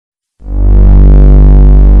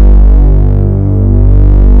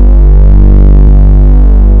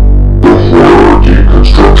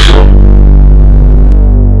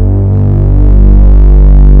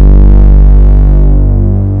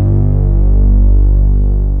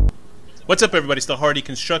What's up, everybody? It's the Hardy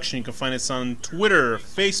Construction. You can find us on Twitter,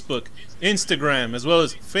 Facebook, Instagram, as well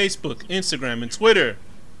as Facebook, Instagram, and Twitter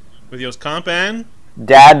with yours Comp and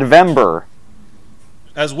Dadvember,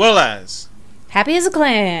 as well as Happy as a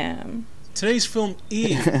Clam. Today's film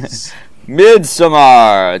is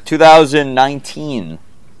Midsommar 2019.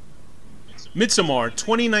 Midsommar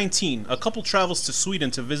 2019. A couple travels to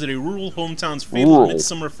Sweden to visit a rural hometown's fabled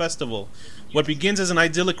Midsummer festival. What begins as an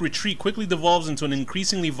idyllic retreat quickly devolves into an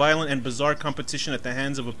increasingly violent and bizarre competition at the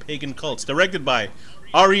hands of a pagan cult. Directed by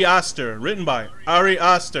Ari Aster, written by Ari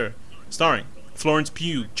Aster, starring Florence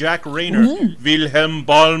Pugh, Jack Rayner, Wilhelm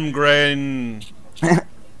Balmgren,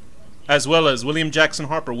 as well as William Jackson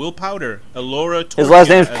Harper, Will Powder, Elora Torkia, His last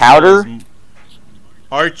name's Powder? well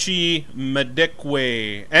Archie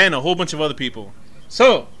Madekwe, and a whole bunch of other people.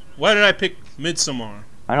 So, why did I pick Midsommar?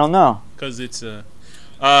 I don't know. Because it's the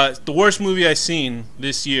worst movie I've seen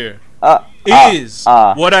this year.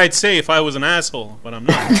 What I'd say if I was an asshole, but I'm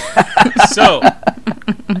not. So,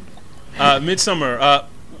 Midsommar.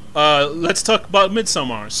 Let's talk about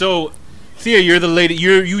Midsommar. So, Thea, you're the lady.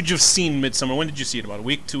 You just seen Midsommar. When did you see it? About a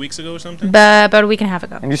week, 2 weeks ago, or something? About a week and a half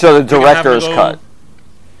ago. And you saw the director's cut.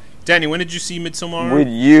 Danny, when did you see Midsommar? With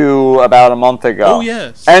you about a month ago. Oh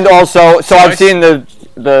yes. And also, so I've seen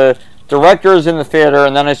the directors in the theater,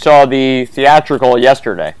 and then I saw the theatrical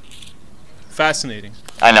yesterday. Fascinating.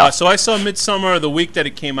 I know. So I saw Midsommar the week that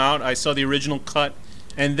it came out. I saw the original cut,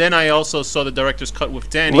 and then I also saw the director's cut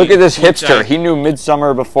with Danny. Look at this hipster. He knew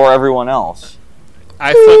Midsommar before everyone else.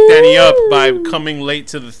 I fucked Danny up by coming late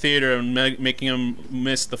to the theater and making him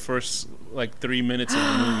miss the first 3 minutes of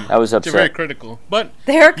the movie. That was upset. They're very critical, but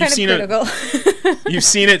they're kind of critical. You've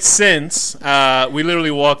seen it since. We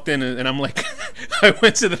literally walked in, and I'm like, I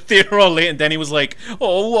went to the theater all late, and Danny was like,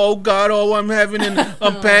 "Oh God, I'm having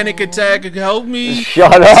a panic attack. Help me!"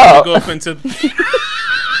 Shut up. Go up into.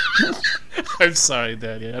 I'm sorry,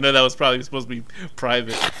 Danny. I know that was probably supposed to be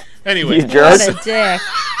private. Anyway, you jerk. What a dick.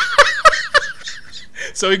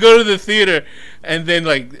 So we go to the theater, and then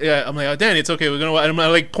I'm like, "Oh, Danny, it's okay. We're gonna." And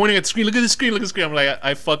I'm pointing at the screen. Look at the screen. Look at the screen. I'm like,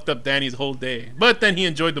 I fucked up Danny's whole day. But then he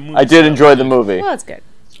enjoyed the movie. I did enjoy the movie. Well, that's good.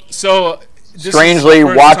 So strangely,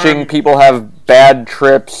 watching people have bad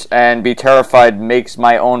trips and be terrified makes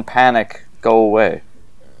my own panic go away.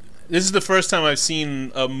 This is the first time I've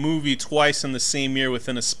seen a movie twice in the same year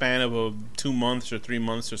within a span of 2 months or 3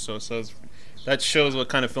 months or so. So that shows what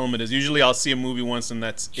kind of film it is. Usually I'll see a movie once and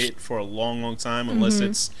that's it for a long, long time, unless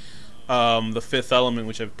it's The Fifth Element,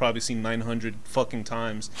 which I've probably seen 900 fucking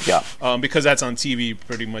times. Yeah. Because that's on TV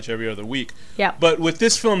pretty much every other week. Yeah. But with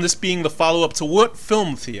this film, this being the follow-up to what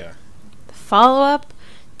film, Thea? The follow-up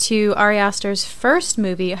to Ari Aster's first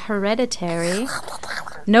movie, Hereditary.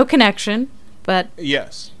 No connection, but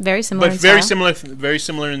yes, very similar. But very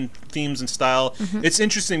similar in themes and style. It's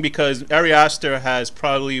interesting because Ari Aster has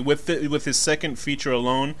probably with his second feature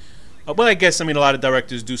alone. Well, I guess a lot of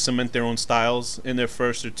directors do cement their own styles in their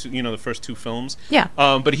first the first two films. Yeah.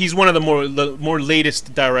 But he's one of the more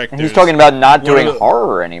latest directors. And he's talking about not doing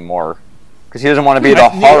horror anymore because he doesn't want to be the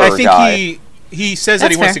horror guy. I think he says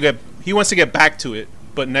that he wants to get back to it.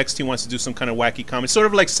 But next he wants to do some kind of wacky comedy, sort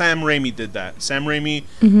of like Sam Raimi did that. Sam Raimi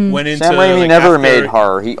went into. Sam Raimi never made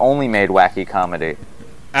horror; he only made wacky comedy.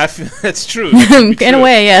 That's true. In a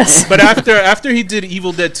way, yes. But after he did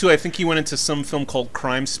Evil Dead 2, I think he went into some film called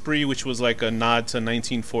Crime Spree, which was like a nod to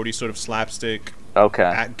 1940 sort of slapstick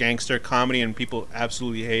gangster comedy, and people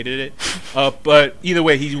absolutely hated it. But either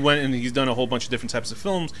way, he went and he's done a whole bunch of different types of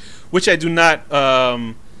films, which I do not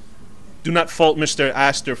fault Mr.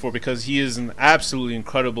 Aster for, because he is an absolutely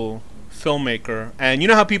incredible filmmaker. And you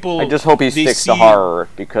know how people... I just hope he sticks to horror,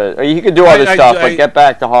 because he could do other stuff, but get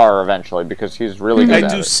back to horror eventually, because he's really good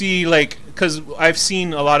at it. I do see, because I've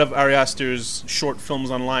seen a lot of Ari Aster's short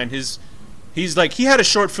films online. He had a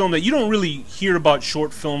short film that you don't really hear about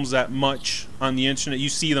short films that much on the internet. You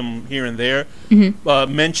see them here and there,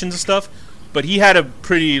 mentions and stuff. But he had a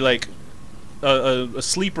pretty, a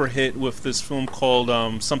sleeper hit with this film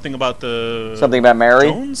called Something About Mary?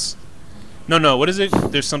 Jones? No, what is it?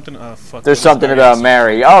 There's something... fuck. There's something about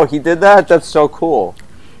Mary. Oh, he did that? That's so cool.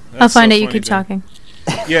 I'll find it. You keep talking.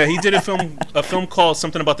 Yeah, he did a film called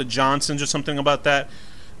Something About the Johnsons or something about that.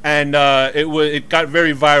 And it got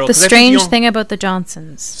very viral. The Strange Thing About the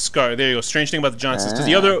Johnsons. There you go. Strange Thing About the Johnsons. Because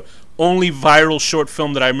the other only viral short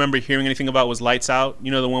film that I remember hearing anything about was Lights Out. You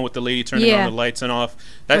know, the one with the lady turning on the lights and off.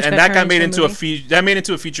 That got made into a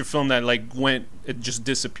feature film that it just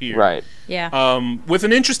disappeared. Right. Yeah. With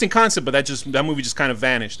an interesting concept, but that movie just kind of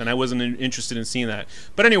vanished, and I wasn't interested in seeing that.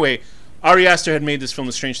 But anyway, Ari Aster had made this film,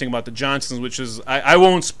 The Strange Thing About the Johnsons, which is I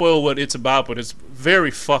won't spoil what it's about, but it's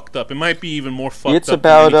very fucked up. It might be even more fucked It's up.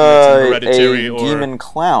 about than a Hereditary demon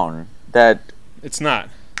clown that. It's not.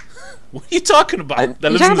 What are you talking about?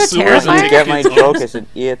 That lives in the sewers. You get my joke? I said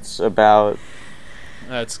it's about.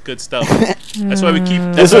 That's good stuff. That's why we keep.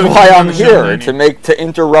 This is why I'm here to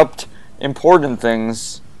interrupt important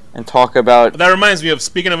things and talk about. That reminds me of,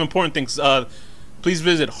 speaking of important things. Please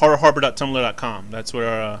visit horrorharbor.tumblr.com. That's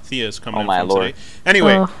where Thea is coming in from today.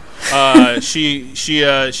 Anyway, she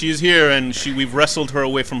is here, and we've wrestled her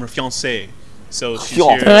away from her fiancé. So she's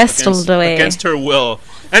here against her will.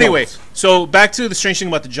 Anyway, so back to The Strange Thing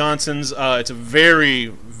About the Johnsons. It's a very,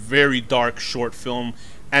 very dark short film.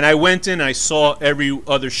 And I went in and I saw every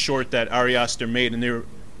other short that Ari Aster made, and they're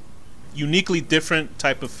uniquely different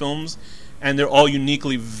type of films. And they're all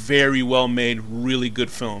uniquely very well made, really good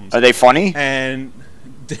films. Are they funny? And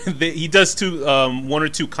he does one or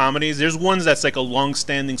two comedies. There's ones that's like a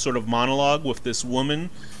long-standing sort of monologue with this woman,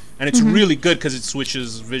 and it's really good because it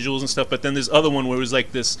switches visuals and stuff. But then there's other one where it was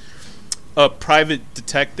like this private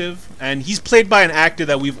detective, and he's played by an actor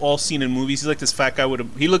that we've all seen in movies. He's like this fat guy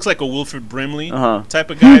he looks like a Wilford Brimley type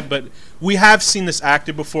of guy, but we have seen this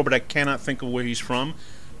actor before, but I cannot think of where he's from.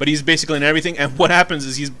 But he's basically in everything, and what happens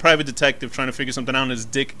is he's a private detective trying to figure something out, and his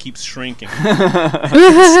dick keeps shrinking.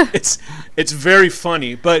 it's very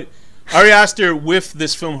funny. But Ari Aster, with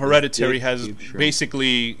this film Hereditary, has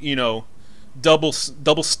basically, double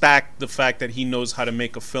stacked the fact that he knows how to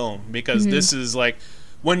make a film, because this is like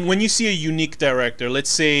when you see a unique director, let's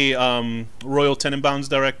say Royal Tenenbaum's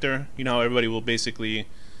director, everybody will basically,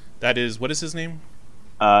 that is, what is his name?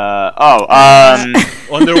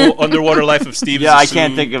 Underwater Life of Steve. Yeah, I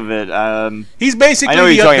can't think of it. He's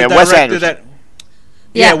basically the director that.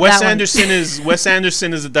 Yeah, Wes Anderson is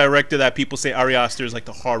the director that people say Ari Aster is like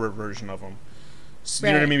the horror version of him. So,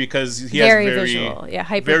 you know what I mean? Because he has very visual,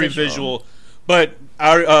 very visual. But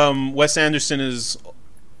Wes Anderson is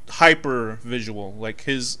hyper visual. Like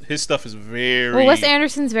his stuff is very. Well, Wes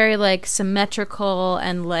Anderson's very like symmetrical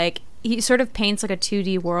and like. He sort of paints like a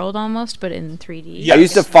 2D world almost, but in 3D. Yeah, I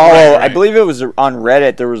used to follow, I believe it was on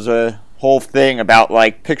Reddit, there was a whole thing about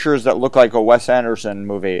like pictures that look like a Wes Anderson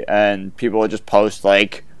movie, and people would just post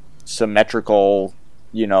like symmetrical,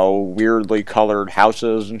 weirdly colored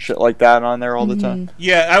houses and shit like that on there all the time.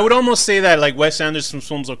 Yeah, I would almost say that like Wes Anderson's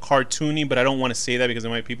films are cartoony, but I don't want to say that because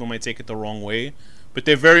people might take it the wrong way. But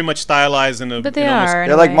they're very much stylized But they are.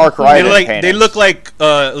 They're like Mark Ryden. They look like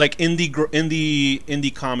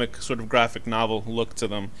indie comic sort of graphic novel look to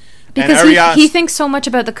them. Because he thinks so much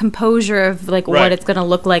about the composure of like what it's going to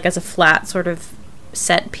look like as a flat sort of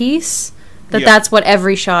set piece that's what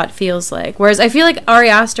every shot feels like. Whereas I feel like Ari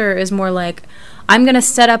Aster is more like, I'm going to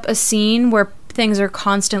set up a scene where things are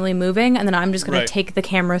constantly moving, and then I'm just going to take the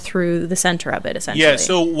camera through the center of it, essentially. Yeah.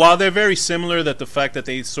 So while they're very similar, that the fact that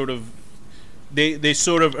they sort of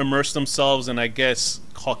immerse themselves in, I guess,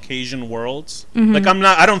 Caucasian worlds. Like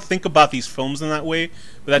I don't think about these films in that way,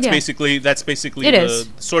 but that's basically the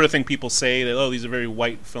sort of thing people say, that these are very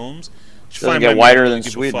white films. Doesn't get whiter than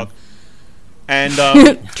Sweden. And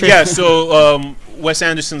so Wes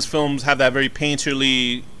Anderson's films have that very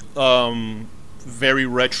painterly, very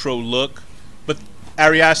retro look. But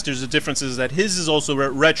Ari Aster's, the difference is that his is also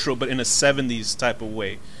retro, but in a 70s type of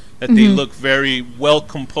way. That they look very well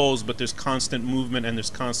composed, but there's constant movement and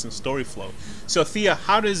there's constant story flow. So, Thea,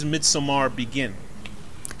 how does Midsommar begin?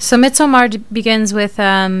 So, Midsommar begins with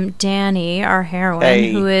Danny, our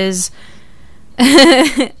heroine, who is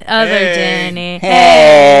Danny.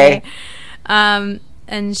 Hey.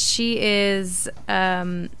 And she is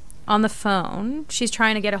on the phone. She's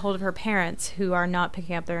trying to get a hold of her parents, who are not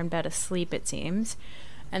picking up. They're in bed asleep, it seems.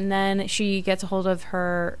 And then she gets a hold of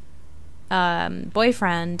her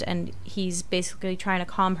boyfriend, and he's basically trying to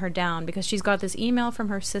calm her down because she's got this email from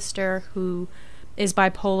her sister who is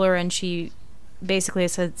bipolar, and she basically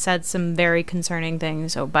said some very concerning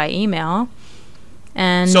things by email,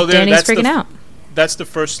 and so Danny's freaking out. That's the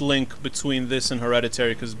first link between this and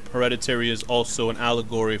Hereditary, because Hereditary is also an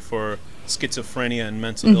allegory for schizophrenia and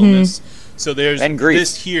mental illness. So there's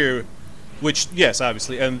this here, which, yes,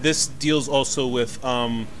 obviously, and this deals also with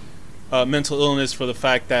mental illness, for the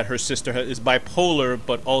fact that her sister is bipolar,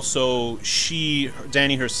 but also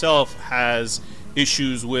Danny herself, has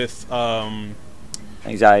issues with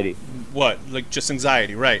anxiety. Just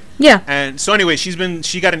anxiety, right? Yeah. And so anyway,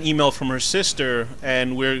 she got an email from her sister,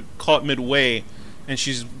 and we're caught midway, and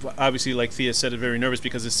she's obviously, like Thea said, very nervous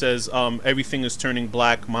because it says everything is turning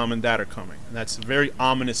black, mom and dad are coming. And that's a very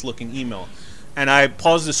ominous looking email. And I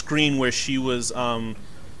paused the screen where she was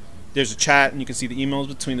there's a chat, and you can see the emails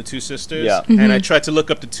between the two sisters. Yeah. And I tried to look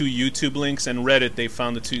up the 2 YouTube links, and Reddit, they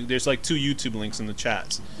found the 2. There's like 2 YouTube links in the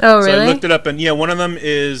chats. Oh, really? So I looked it up, and yeah, one of them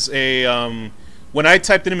is a. When I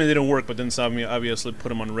typed it in, it didn't work, but then somebody obviously put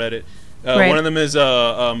them on Reddit. Right. One of them is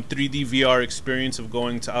a 3D VR experience of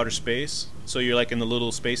going to outer space. So you're like in the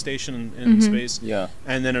little space station in space. Yeah.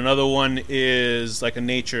 And then another one is like a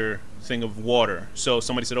nature thing of water. So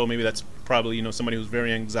somebody said, oh, maybe that's probably, you know, somebody who's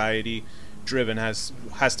very anxiety driven has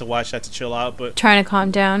to watch that to chill out. But trying to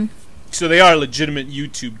calm down. so they are legitimate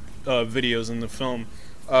YouTube videos in the film.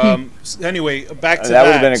 Anyway, back to that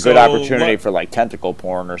would have been a good So opportunity for like tentacle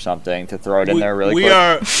porn or something to throw it in there really quick.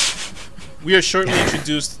 We are shortly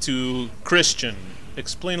introduced to Christian.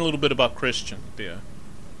 Explain a little bit about Christian, Thea.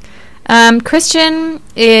 Christian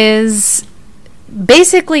is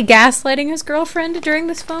basically gaslighting his girlfriend during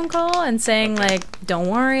this phone call and saying, like, don't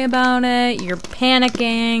worry about it, you're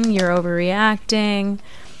panicking, you're overreacting.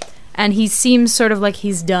 And he seems sort of like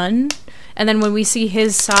he's done. And then when we see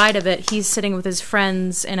his side of it, he's sitting with his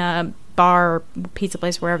friends in a bar, pizza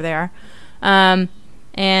place, wherever they are.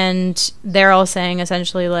 And they're all saying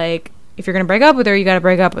essentially, like, if you're going to break up with her, you got to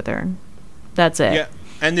break up with her. That's it. Yeah,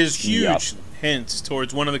 and there's huge hints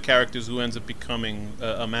towards one of the characters who ends up becoming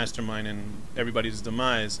a mastermind in everybody's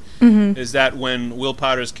demise. Is that when Will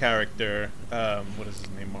Potter's character, what is his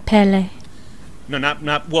name? Pele. No,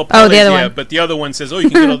 not well. Oh, the other yeah, one. but the other one says, "Oh, you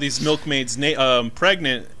can get all these milkmaids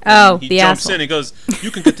pregnant." Oh, he the jumps asshole. in and goes,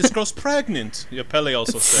 "You can get this girl's pregnant." Yeah, Pele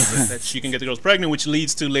also says that she can get the girls pregnant, which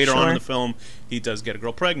leads to later on in the film he does get a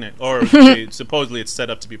girl pregnant, or supposedly it's set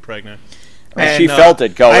up to be pregnant. And she felt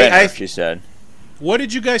it go in. She said. What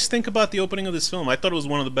did you guys think about the opening of this film? I thought it was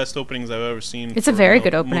one of the best openings I've ever seen. It's a very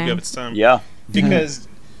good opening. Movie of its time. Yeah, because.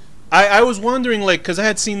 I was wondering, like, because I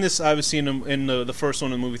had seen this, obviously, in the first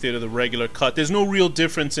one in the movie theater, the regular cut. There's no real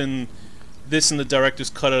difference in this and the director's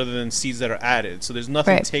cut other than scenes that are added. So there's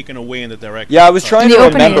nothing taken away in the director's Yeah, I was trying to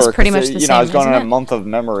remember. Is pretty much the you know, same, I was going on isn't a it? month of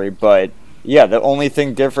memory, but yeah, the only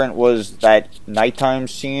thing different was that nighttime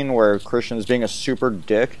scene where Christian's being a super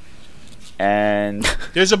dick. And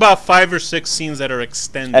there's about 5 or 6 scenes that are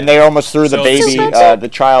extended. And they almost threw the baby, So the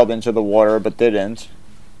child into the water, but didn't.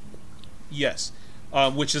 Yes.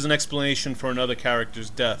 Which is an explanation for another character's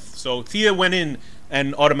death. So Thea went in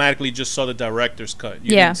and automatically just saw the director's cut.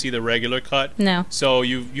 You didn't see the regular cut. No. So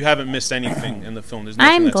you haven't missed anything in the film. There's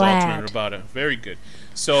nothing that's alternate about it. Very good.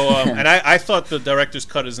 So and I thought the director's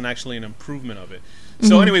cut is actually an improvement of it.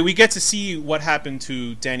 So anyway, we get to see what happened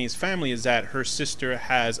to Danny's family is that her sister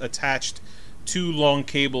has attached 2 long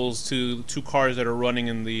cables to 2 cars that are running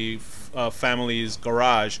in the family's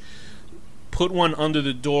garage. Put one under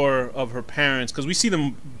the door of her parents because we see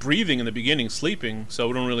them breathing in the beginning, sleeping. So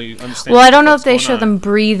we don't really understand. Well, I don't know if they show them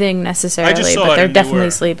breathing necessarily, but they're definitely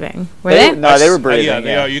sleeping. Were they? No, they were breathing. Yeah,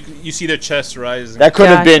 they are. You see their chests rising. That could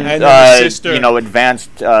have been, sister, you know,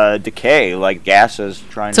 advanced decay, like gases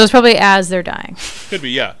trying. So it's probably as they're dying. Could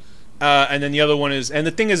be, yeah. And then the other one is, and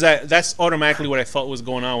the thing is that that's automatically what I thought was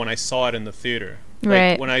going on when I saw it in the theater. Like,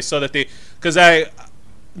 right. When I saw that because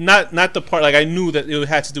not the part, like I knew that it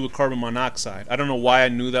had to do with carbon monoxide. I don't know why I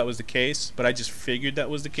knew that was the case, but I just figured that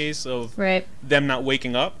was the case of them not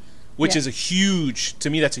waking up, which is to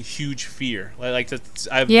me that's a huge fear.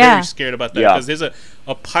 I'm very scared about that because there's a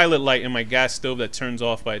pilot light in my gas stove that turns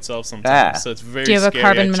off by itself sometimes. So it's very scary. Do you have a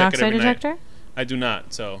carbon monoxide detector? I do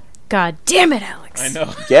not, so. God damn it, Alex. I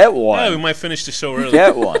know. Get one. Yeah, we might finish the show early.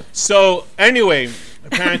 Get one. So, anyway, her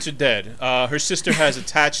parents are dead. Her sister has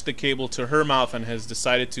attached the cable to her mouth and has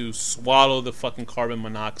decided to swallow the fucking carbon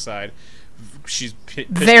monoxide. She's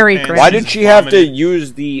very grim. Why did she have to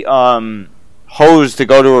use the hose to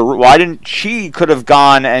go to her? Why didn't she could have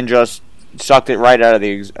gone and just sucked it right out of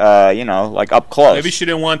the, you know, like up close? Maybe she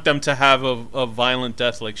didn't want them to have a violent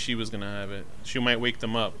death like she was gonna have it. She might wake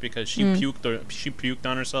them up because she puked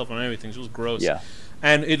on herself and everything. She was gross. Yeah.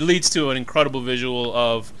 And it leads to an incredible visual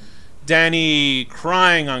of Danny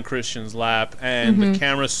crying on Christian's lap, and the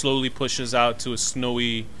camera slowly pushes out to a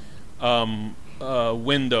snowy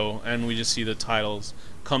window, and we just see the titles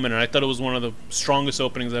come in. And I thought it was one of the strongest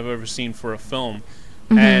openings I've ever seen for a film.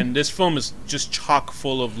 And this film is just chock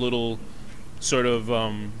full of little sort of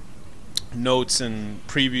notes and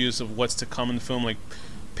previews of what's to come in the film, like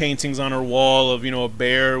paintings on her wall of, you know, a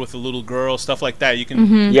bear with a little girl, stuff like that. You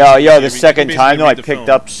can the second time though I picked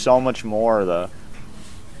up so much more though.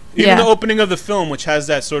 Even the opening of the film, which has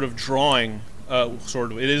that sort of drawing,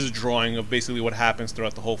 it is a drawing of basically what happens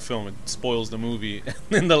throughout the whole film. It spoils the movie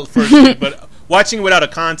in the first bit, but watching it without a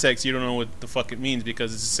context, you don't know what the fuck it means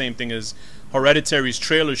because it's the same thing as Hereditary's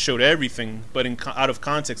trailer showed everything, but out of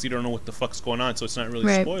context, you don't know what the fuck's going on, so it's not really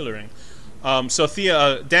spoilering. So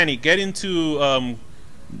Thea, Danny, get into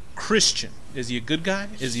Christian. Is he a good guy?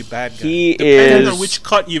 Is he a bad guy? He Depending is. on which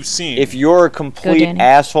cut you've seen. If you're a complete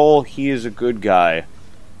asshole, he is a good guy.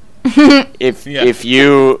 if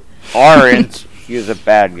you aren't, he is a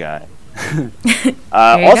bad guy.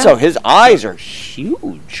 Also, his eyes are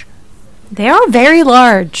huge. They are very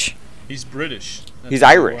large. He's British. He's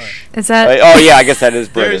Irish. Is that? Oh yeah, I guess that is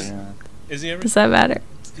British. Is he Irish? Does that matter?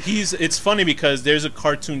 It's funny because there's a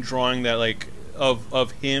cartoon drawing that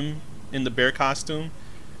of him in the bear costume,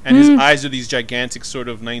 and his eyes are these gigantic sort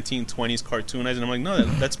of 1920s cartoon eyes, and I'm like, no,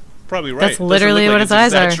 that's probably right. That's literally what his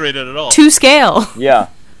eyes are. Exaggerated at all. To scale. Yeah.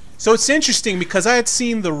 So it's interesting because I had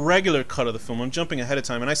seen the regular cut of the film. I'm jumping ahead of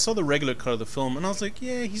time, and I saw the regular cut of the film, and I was like,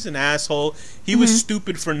 yeah, he's an asshole. He was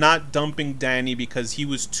stupid for not dumping Danny because he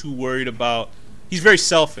was too worried about. He's very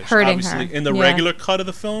selfish, hurting obviously. her. In the regular cut of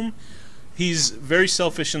the film, he's very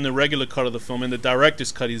selfish in the regular cut of the film. In the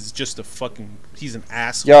director's cut, he's just he's an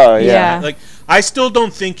asshole. Yeah. Like, I still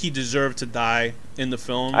don't think he deserved to die in the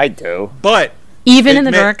film. I do. But even in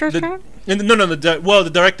the director's cut? The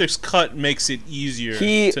director's cut makes it easier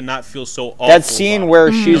to not feel so awful. That scene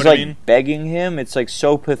where she's you know like begging him, it's like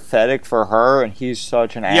so pathetic for her, and he's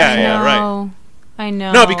such an asshole. Yeah, right. I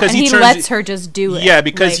know. No, because he lets her just do it. Yeah,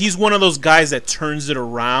 because he's one of those guys that turns it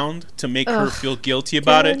around to make her feel guilty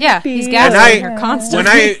about it. Yeah, he's gaslighting her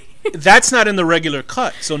constantly. That's not in the regular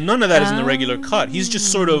cut, so none of that is in the regular cut. He's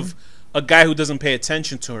just sort of a guy who doesn't pay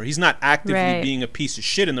attention to her. He's not actively being a piece of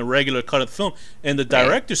shit in the regular cut of the film. In the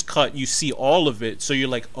director's cut, you see all of it, so you're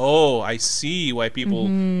like, oh, I see why people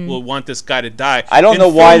will want this guy to die. I don't know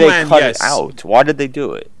why they cut it out. Why did they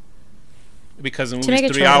do it? Because the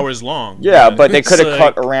movie's 3 hours long. Yeah, but they could have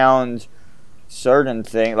cut around certain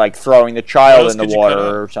things, like throwing the child in the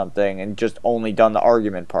water or something, and just only done the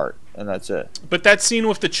argument part, and that's it. But that scene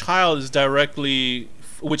with the child is directly,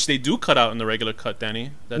 which they do cut out in the regular cut,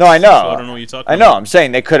 Danny. No, I know. So I don't know what you're talking about. I know. I'm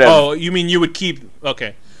saying they could have. Oh, you mean you would keep?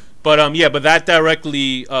 Okay, but yeah, but that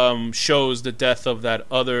directly shows the death of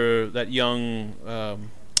that young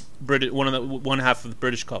British one half of the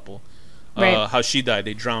British couple. How she died.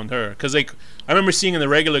 They drowned her. Because I remember seeing in the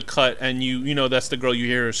regular cut, and you know that's the girl, you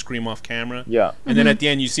hear her scream off camera. Yeah. And then at the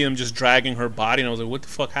end you see them just dragging her body, and I was like, what the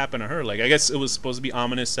fuck happened to her? Like, I guess it was supposed to be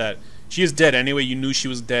ominous that she is dead anyway. You knew she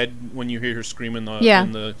was dead when you hear her scream in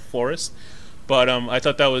the forest. But I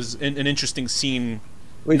thought that was an interesting scene.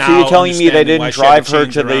 Wait, so you're telling me they didn't drive her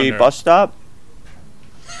to the bus stop?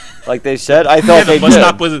 Like they said? I thought they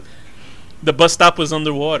did. The bus stop was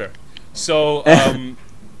underwater. So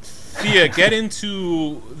Thea, get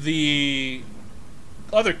into the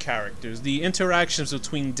other characters, the interactions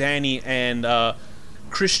between Danny and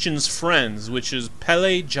Christian's friends, which is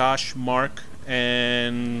Pele, Josh, Mark,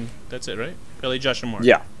 and that's it, right? Pele, Josh, and Mark.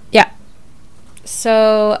 Yeah.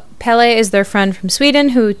 So Pele is their friend from Sweden,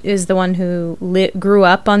 who is the one who grew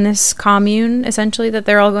up on this commune, essentially, that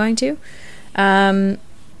they're all going to. And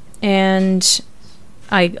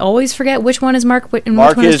I always forget which one is Mark and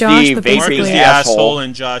which one is Josh. Mark is the asshole,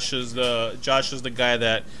 and Josh is the guy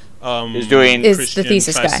that is the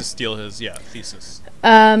thesis tries guy. To steal his thesis.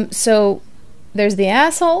 So there's the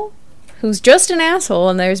asshole, who's just an asshole,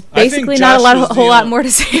 and there's basically not a whole lot more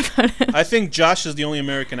to say about him. I think Josh is the only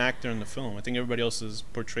American actor in the film. I think everybody else is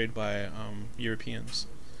portrayed by Europeans.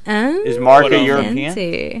 Is Mark a European?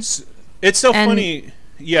 It's so funny.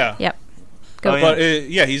 Yeah. Yep. But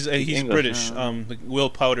he's British. Like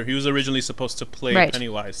Will Powder. He was originally supposed to play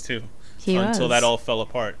Pennywise too, until that all fell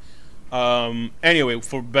apart. Anyway,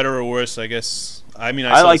 for better or worse, I guess. I mean,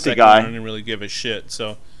 I like the guy. I didn't really give a shit.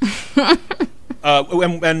 So,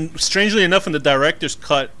 and strangely enough, in the director's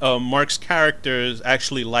cut, Mark's character is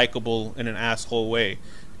actually likable in an asshole way.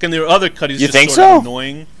 In the other cut, he's just sort of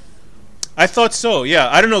annoying. I thought so, yeah.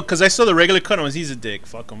 I don't know, because I saw the regular cut and I was, he's a dick,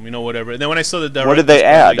 fuck him, whatever. And then when I saw the director's what did they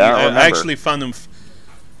add? I actually found him.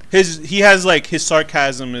 He has his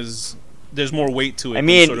sarcasm is. There's more weight to it. I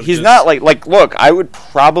mean, he's not like. Look, I would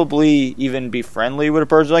probably even be friendly with a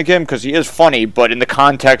person like him because he is funny. But in the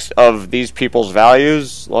context of these people's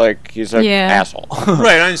values, like he's an asshole.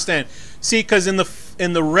 Right, I understand. See, because in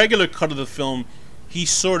the regular cut of the film,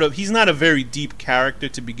 he's not a very deep character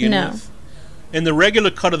to begin with. In the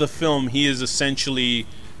regular cut of the film, he is essentially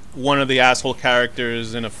one of the asshole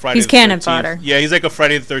characters in a Friday the 13th. He's cannon fodder. Yeah, he's like a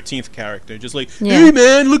Friday the 13th character. Just like, hey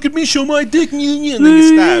man, look at me, show my dick, and then get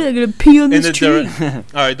stabbed. I'm gonna pee on this tree.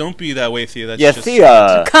 Alright, don't be that way, Thea. That's just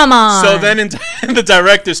Thea. Come on. So then in the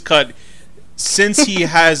director's cut, since he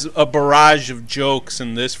has a barrage of jokes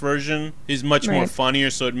in this version, he's much more funnier,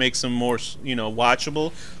 so it makes him more,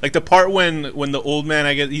 watchable. Like the part when the old man,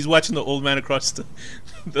 I guess he's watching the old man across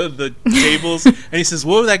the tables, and he says,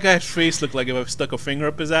 "What would that guy's face look like if I stuck a finger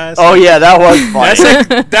up his ass?" Oh yeah, that was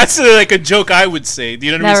funny. That's like a joke I would say. Do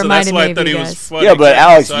you know what I mean? So that's why I thought he was funny. Yeah, but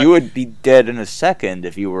Alex, you would be dead in a second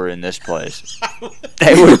if you were in this place.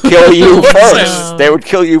 They would kill you first. They would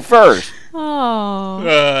kill you first. Oh.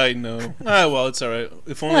 I know. Well, it's all right.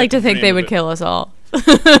 If only I like to think they would kill us all.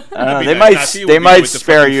 They might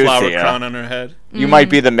spare you. Flower crown on her head. You might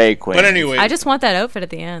be the May Queen. But anyway, I just want that outfit at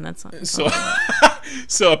the end. That's so.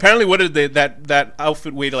 So apparently, what did that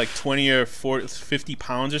outfit weighed like 20 or 50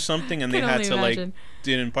 pounds or something, and they had to imagine. Like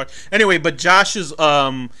did in part. Anyway, but Josh is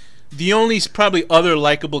the only probably other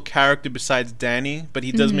likable character besides Danny, but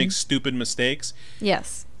he does make stupid mistakes.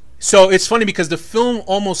 Yes. So it's funny because the film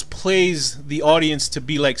almost plays the audience to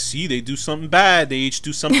be like, see, they do something bad. They each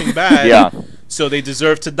do something bad. Yeah. So they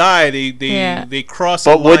deserve to die. They cross.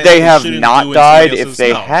 But would they have not died if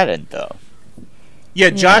they hadn't, though?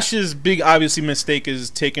 Yeah, Josh's big, obviously, mistake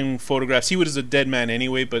is taking photographs. He was a dead man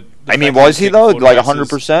anyway, but... I mean, was he, though? Like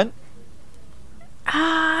 100%?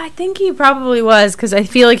 I think he probably was, because I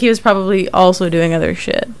feel like he was probably also doing other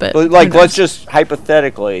shit. But like, let's just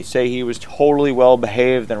hypothetically say he was totally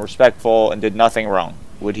well-behaved and respectful and did nothing wrong.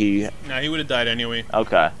 Would he... No, he would have died anyway.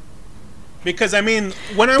 Okay. Because, I mean,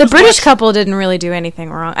 when I was... The British watching... couple didn't really do anything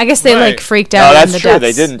wrong. I guess they, like, freaked out. No, that's true.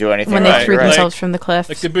 They didn't do anything when they threw themselves from the cliff.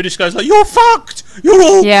 Like, the British guy's like, you're fucked! You're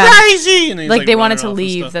all crazy! And he's like, they wanted to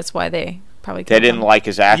leave. That's why they probably killed him. They didn't like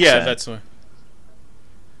his accent. Yeah, that's why.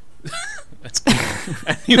 That's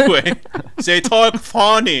anyway, they talk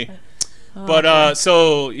funny. But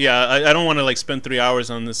so yeah, I don't want to like spend 3 hours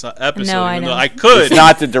on this episode. No, even though I could. It's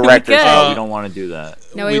not the director's fault. We don't want to do that.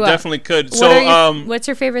 No, we definitely could. What's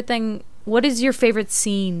your favorite thing? What is your favorite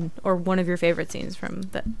scene, or one of your favorite scenes from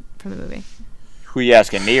the movie? Who are you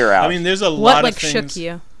asking, me or Alex? I mean, there's a lot of things. What shook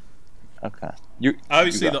you? Okay,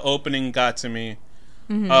 obviously the opening got to me.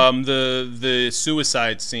 The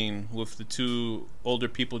suicide scene with the two older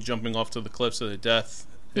people jumping off to the cliffs of their death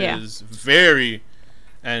is very,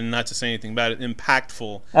 and not to say anything about it,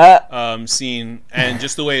 impactful scene, and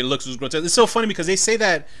just the way it looks was grotesque. It's so funny because they say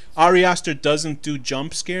that Ari Aster doesn't do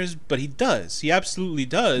jump scares, but he does. He absolutely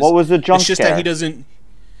does. What was the jump scare? It's just that he doesn't.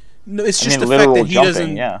 No, it's just the fact that he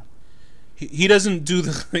doesn't. Yeah. He doesn't do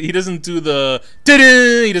the he doesn't do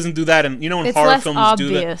that, and you know when it's horror less films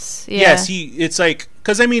obvious. do that. Yes, it's like,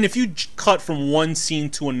 because I mean, if you cut from one scene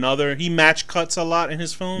to another, he match cuts a lot in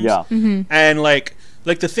his films. Yeah, and like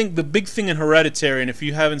the big thing in Hereditary, and if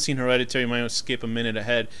you haven't seen Hereditary, you might skip a minute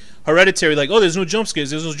ahead. Hereditary, like, oh, there's no jump scares.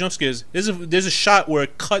 There's no jump scares. There's a shot where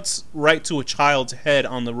it cuts right to a child's head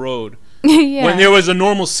on the road. When there was a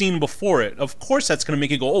normal scene before it, of course that's gonna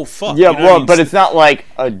make you go, "Oh fuck!" Yeah, well, but it's not like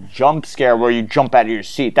a jump scare where you jump out of your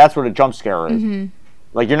seat. That's what a jump scare is.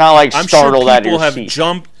 Like, you're not like startled out of your seat.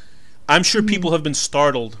 I'm sure people have been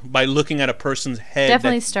startled by looking at a person's head.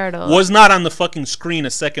 Definitely startled. Was not on the fucking screen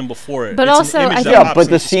a second before it. But it's also, but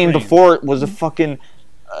the scene before it was a fucking.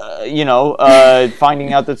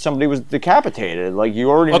 Finding out that somebody was decapitated. Like,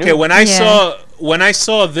 you already knew. Okay, when I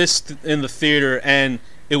saw this in the theater, and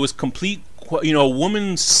it was complete, a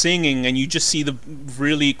woman singing, and you just see the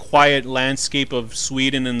really quiet landscape of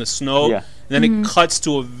Sweden in the snow. Yeah. And then it cuts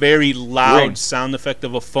to a very loud sound effect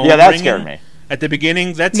of a phone ringing. Yeah, that scared me. At the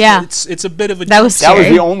beginning, it's a bit of a... That was scary. That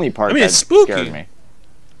was the only part it's spooky. Scared me.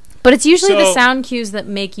 But it's usually the sound cues that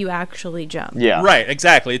make you actually jump. Yeah. Right,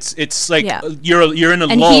 exactly. It's like you're in a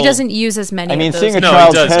lull. And he doesn't use as many of those. Seeing a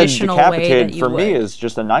child's head decapitated for me is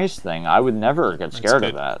just a nice thing. I would never get scared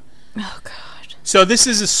of that. Oh, God. So this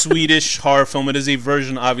is a Swedish horror film. It is a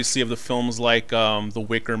version, obviously, of the films like The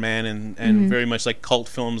Wicker Man and very much like cult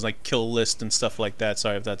films like Kill List and stuff like that.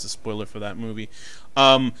 Sorry if that's a spoiler for that movie.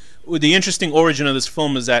 The interesting origin of this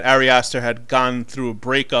film is that Ari Aster had gone through a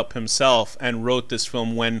breakup himself and wrote this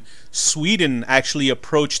film when Sweden actually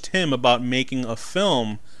approached him about making a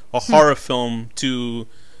film, a horror film, to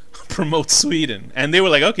promote Sweden. And they were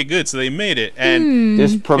like, okay, good. So they made it. And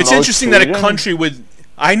it's interesting that a country with...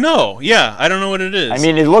 I know, yeah. I don't know what it is. I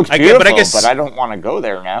mean, it looks beautiful, but I don't want to go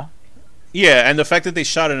there now. Yeah, and the fact that they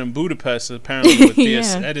shot it in Budapest, apparently with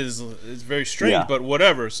this, that is very strange, but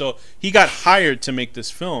whatever. So he got hired to make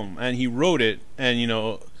this film, and he wrote it, and,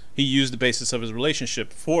 he used the basis of his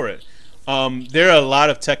relationship for it. There are a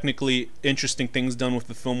lot of technically interesting things done with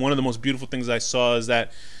the film. One of the most beautiful things I saw is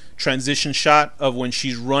that transition shot of when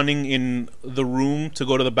she's running in the room to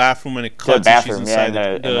go to the bathroom, and it cuts and she's inside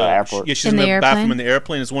the airport. Yeah, she's in the bathroom in the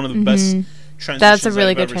airplane. It's one of the best transitions That's a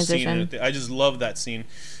really I've good ever transition. seen. I just love that scene.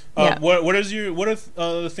 What are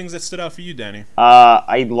the things that stood out for you, Danny?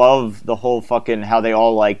 I love the whole fucking how they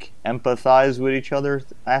all like empathize with each other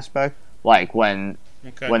aspect. Like when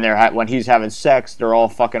Okay. When he's having sex, they're all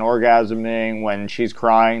fucking orgasming. When she's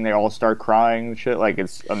crying, they all start crying and shit. Like,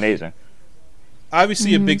 it's amazing.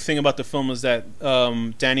 Obviously, a big thing about the film is that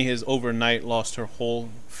Dani has overnight lost her whole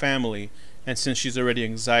family, and since she's already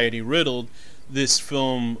anxiety-riddled, this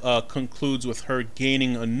film concludes with her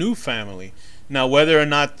gaining a new family. Now, whether or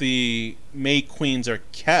not the May Queens are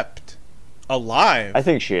kept alive, I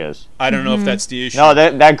think she is. I don't know if that's the issue. No,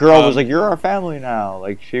 that girl was like, "You're our family now,"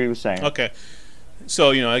 like she was saying. Okay.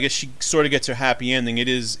 So, I guess she sort of gets her happy ending. It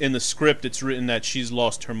is in the script, it's written that she's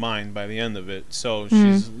lost her mind by the end of it. So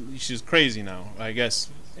she's crazy now, I guess,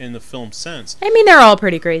 in the film sense. I mean, they're all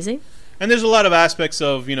pretty crazy. And there's a lot of aspects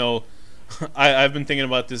of, I've been thinking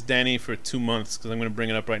about this Dani for 2 months because I'm going to bring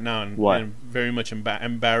it up right now and very much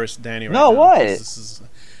embarrassed Dani right now. No, what?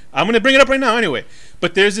 I'm going to bring it up right now anyway.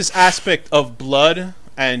 But there's this aspect of blood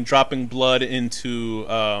and dropping blood into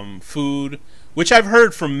food, which I've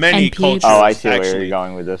heard from many cultures. Oh, I see where you're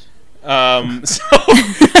going with this. So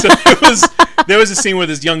there was a scene where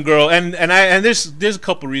this young girl, and there's a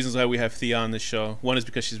couple reasons why we have Thea on this show. One is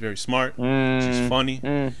because she's very smart, she's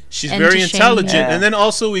funny, she's very intelligent, and then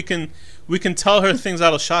also we can tell her things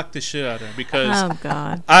that'll shock the shit out of her because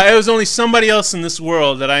it was only somebody else in this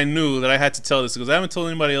world that I knew that I had to tell this because I haven't told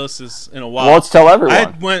anybody else this in a while. Well, let's tell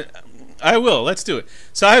everyone. I will. Let's do it.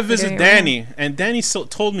 So I visited Dani, and Dani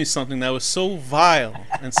told me something that was so vile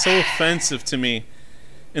and so offensive to me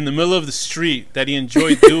in the middle of the street that he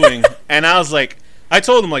enjoyed doing. And I was like, I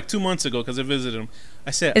told him like 2 months ago because I visited him.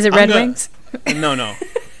 I said, "Is it Red Wings?" No.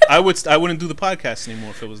 I wouldn't do the podcast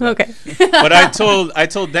anymore if it was that. Okay. But I told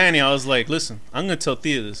Dani, I was like, listen, I'm gonna tell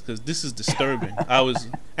Thea this because this is disturbing.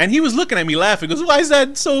 And he was looking at me laughing. He goes, why is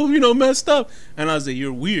that so messed up? And I was like,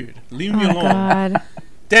 you're weird. Leave me alone. God.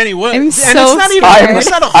 Dani, what? I'm and so it's not even. scared. It's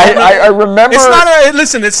not a horrible. I remember. It's not a.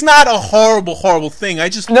 Listen, it's not a horrible thing. I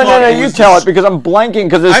just. No. You tell it because I'm blanking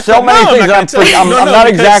because there's so many things. I'm not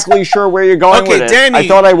exactly sure where you're going with it. Dani, I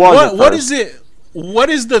thought I was. What is it? What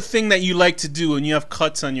is the thing that you like to do when you have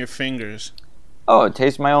cuts on your fingers? Oh,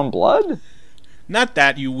 taste my own blood? Not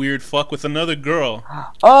that, you weird fuck, with another girl.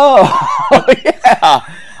 Oh, yeah.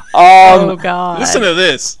 Oh God. Listen to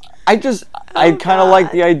this. I kind of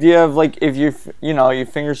like the idea of like if you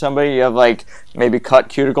finger somebody, you have like maybe cut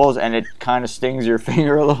cuticles and it kind of stings your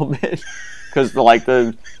finger a little bit because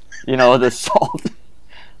the salt.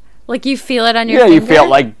 Like you feel it on your finger? Yeah, you feel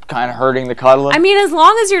like kind of hurting the cartilage. I mean, as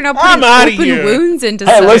long as you're not putting open wounds into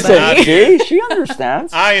somebody. Hey, listen, she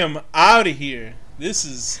understands. I am out of here.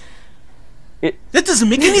 That doesn't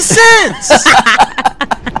make any sense.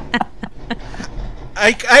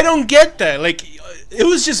 I don't get that. Like, it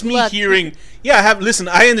was just me hearing. Yeah, listen,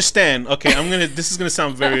 I understand. Okay, this is gonna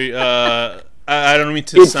sound very. I don't mean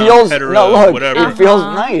to sound hetero or whatever. It feels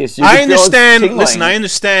nice. I understand. Listen, I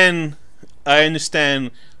understand.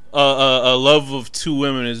 A love of two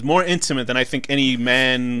women is more intimate than I think any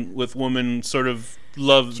man with woman sort of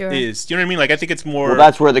love is. Do you know what I mean? Like, I think it's more. Well,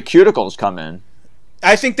 that's where the cuticles come in.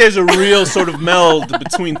 I think there's a real sort of meld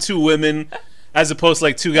between two women as opposed to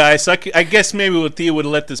like two guys. So I guess maybe with Thea would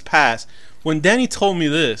have let this pass. When Dani told me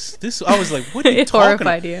this, I was like, what are you talking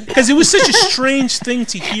about? Because it was such a strange thing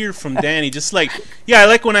to hear from Dani. Just like, I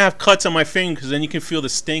like when I have cuts on my fingers because then you can feel the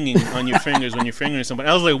stinging on your fingers when you're fingering somebody.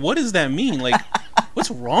 I was like, what does that mean? Like, what's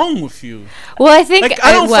wrong with you? Well, I think... Like,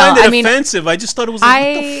 I don't find it offensive. I just thought it was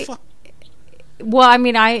like, what the fuck? Well, I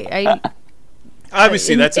mean, I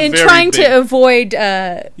obviously, that's a very in trying to avoid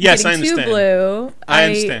yes, I understand. Too blue,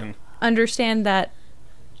 I understand that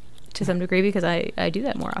to some degree because I do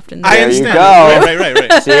that more often. I understand.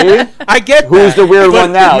 Right. See? I get who's that. the weird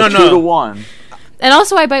one now? 2-1. And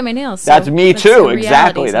also, I bite my nails. That's me too.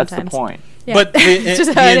 Exactly. That's the point. Yeah. But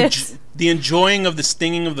the enjoying of the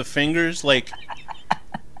stinging of the fingers, like,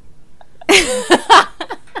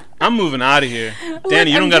 I'm moving out of here.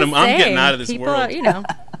 Dani, you don't got to. I'm getting out of this world.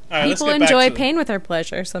 Right, people enjoy pain with their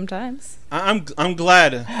pleasure sometimes. I'm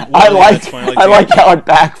glad. I like how it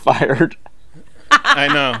backfired. I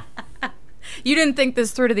know. You didn't think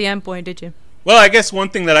this through to the end point, did you? Well, I guess one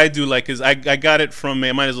thing that I do like is I got it from.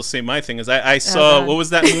 I might as well say my thing is I saw what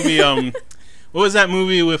was that movie? What was that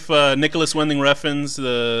movie with Nicholas Winding Refn's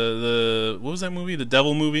the what was that movie? The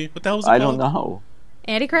Devil movie? What the hell was it called? I don't know.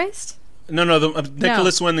 Antichrist? No, the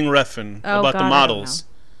Nicholas Winding Refn about the models.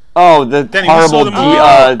 Oh, the horrible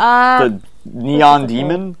the Neon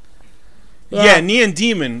Demon? Yeah, Neon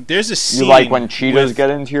Demon. There's a scene. You like when cheetahs get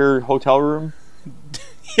into your hotel room?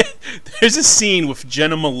 Yeah, there's a scene with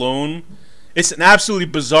Jenna Malone. It's an absolutely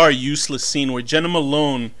bizarre, useless scene where Jenna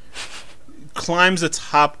Malone climbs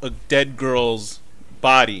atop a dead girl's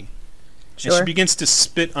body. And she begins to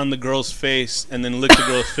spit on the girl's face and then lick the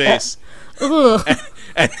girl's face.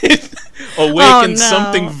 And it awakens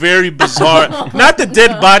something very bizarre. Not the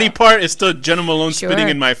dead body part, it's the Jenna Malone spitting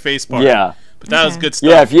in my face part. Yeah. But that was good stuff.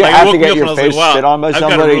 Yeah, if you like, have to get your face spit on by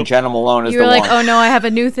somebody, Jenna Malone is the one. You were like, oh no, I have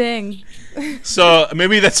a new thing. So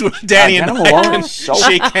maybe that's what Danny and I can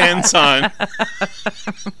shake hands on.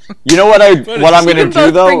 You know what I'm going to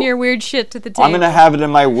do though? Bring your weird shit to the table. I'm going to have it in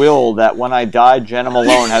my will that when I die, Jenna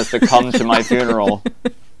Malone has to come to my funeral.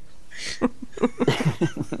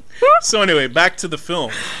 So anyway, back to the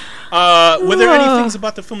film. Were there any things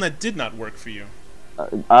about the film that did not work for you?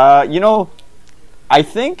 You know, I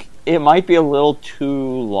think it might be a little too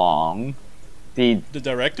long. The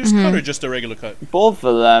director's cut or just a regular cut? Both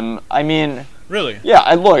of them. I mean, really? Yeah.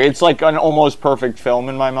 Look, it's like an almost perfect film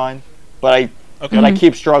in my mind, but I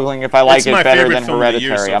keep struggling if I like it better than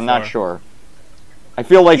Hereditary. I'm not sure. I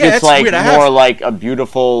feel like it's like more like a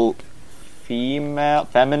beautiful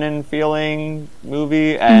feminine feeling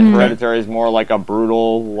movie, and Hereditary is more like a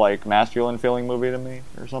brutal, like masculine feeling movie to me,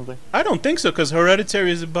 or something. I don't think so, because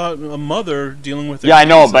Hereditary is about a mother dealing with. Yeah, I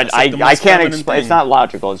know, but I can't explain. It's not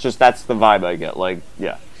logical. It's just that's the vibe I get. Like,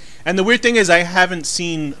 yeah. And the weird thing is, I haven't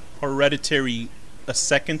seen Hereditary a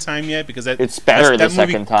second time yet because it's better the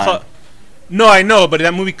second time. No, I know, but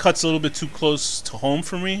that movie cuts a little bit too close to home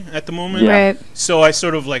for me at the moment. Yeah. Right. So I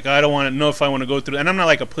sort of like, I don't want to know if I want to go through. And I'm not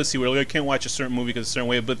like a pussy where I can't watch a certain movie because it's a certain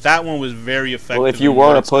way. But that one was very effective. Well, if you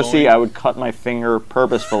were a pussy, I would cut my finger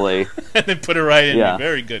purposefully and then put it right in. Yeah.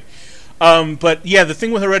 Very good. But yeah, the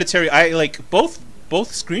thing with Hereditary, I like both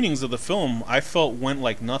screenings of the film. I felt went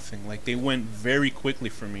like nothing. Like they went very quickly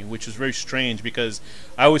for me, which was very strange because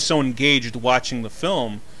I was so engaged watching the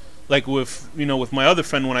film. Like with my other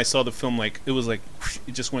friend, when I saw the film, like it was like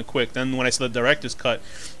it just went quick. Then when I saw the director's cut,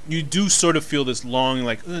 you do sort of feel this long,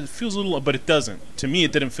 like it feels a little, but it doesn't. To me,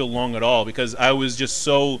 it didn't feel long at all because I was just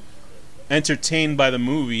so entertained by the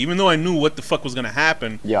movie, even though I knew what the fuck was gonna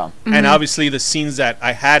happen. Yeah. And obviously the scenes that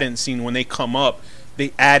I hadn't seen, when they come up,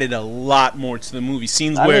 they added a lot more to the movie.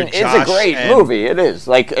 Scenes where it's a great movie. It is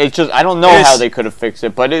like it's just I don't know how they could have fixed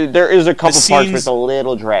it, but there is a couple parts where it's a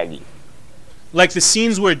little draggy. Like the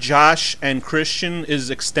scenes where Josh and Christian is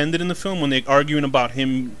extended in the film when they're arguing about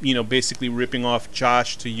him, basically ripping off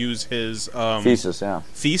Josh to use his thesis. Yeah.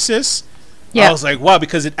 Thesis. Yeah. I was like, wow,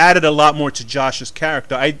 because it added a lot more to Josh's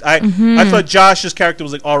character. I thought Josh's character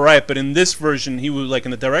was like all right, but in this version, he was like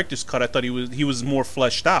in the director's cut. I thought he was more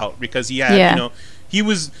fleshed out because he had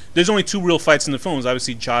there's only two real fights in the film. It was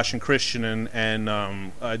obviously Josh and Christian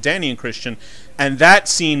and Danny and Christian. And that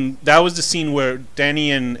scene, that was the scene where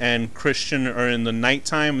Danny and Christian are in the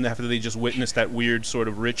nighttime and after they just witnessed that weird sort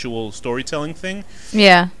of ritual storytelling thing.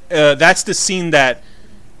 Yeah. That's the scene that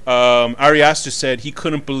Ari Aster said he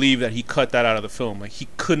couldn't believe that he cut that out of the film. Like he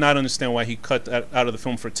could not understand why he cut that out of the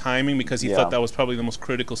film for timing because he thought that was probably the most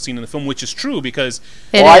critical scene in the film, which is true because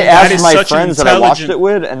I asked my friends that I watched it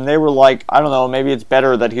with, and they were like, I don't know, maybe it's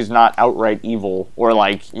better that he's not outright evil or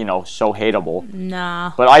like so hateable.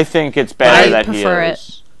 Nah. But I think it's better that he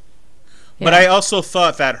is. But I also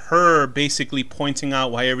thought that her basically pointing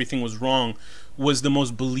out why everything was wrong was the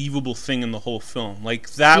most believable thing in the whole film. Like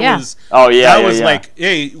that was like,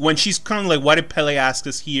 hey, when she's kind of like, why did Pele ask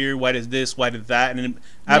us here? Why did this? Why did that? And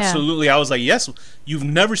absolutely, I was like, yes, you've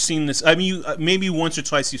never seen this. I mean, maybe once or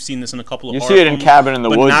twice you've seen this in a couple of. You see it in Cabin in the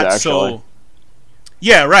Woods, actually.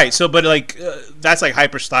 Yeah, right. So, but like that's like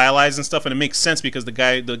hyper stylized and stuff, and it makes sense because the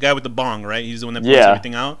guy with the bong, right? He's the one that puts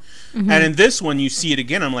everything out. And in this one, you see it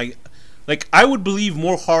again. I'm like I would believe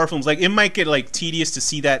more horror films. Like it might get like tedious to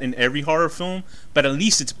see that in every horror film, but at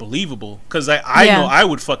least it's believable. Because I know I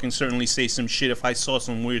would fucking certainly say some shit if I saw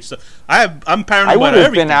some weird stuff. I'm paranoid about everything. I would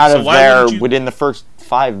have been out of there within the first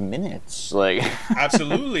 5 minutes. Like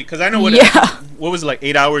absolutely, because I know what was it, like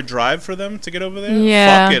 8-hour drive for them to get over there.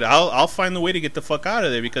 Yeah, fuck it, I'll find the way to get the fuck out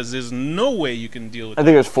of there because there's no way you can deal with. I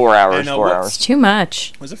think it was 4 hours. 4 hours. It's too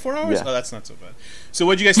much. Was it 4 hours? Yeah. Oh, that's not so bad. So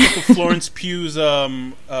what do you guys think of Florence Pugh's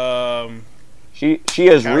She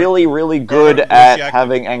is really, really good at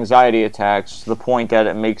having anxiety attacks to the point that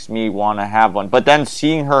it makes me want to have one. But then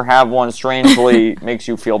seeing her have one strangely makes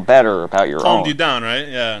you feel better about your own. Calmed you down, right?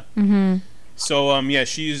 Yeah. Mm-hmm. So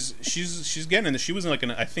she's getting it. She was in like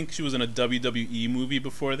I think she was in a WWE movie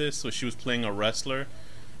before this. So she was playing a wrestler,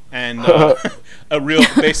 and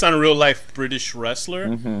based on a real life British wrestler.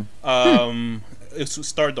 Mm-hmm. It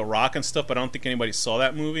starred The Rock and stuff, but I don't think anybody saw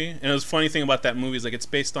that movie. And it was funny thing about that movie is like it's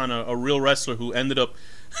based on a real wrestler who ended up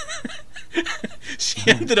she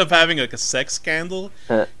ended up having like a sex scandal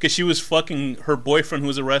because she was fucking her boyfriend who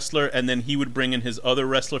was a wrestler, and then he would bring in his other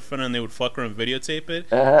wrestler friend and they would fuck her and videotape it.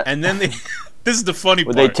 And then they this is the funny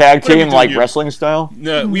part. Would they tag team like wrestling style?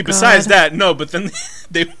 No, besides that, no, but then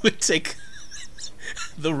they would take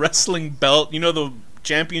the wrestling belt, you know, the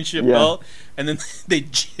championship belt, and then they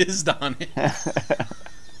jizzed on it.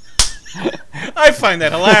 I find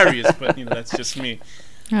that hilarious, but you know, that's just me.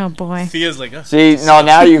 Oh boy. Thea's like, oh, see, no,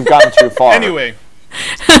 now you've gone too far. Anyway.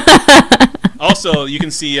 Also, you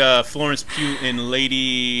can see Florence Pugh in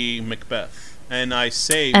Lady Macbeth. And I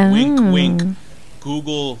say, wink, wink,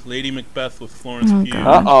 Google Lady Macbeth with Florence Pugh.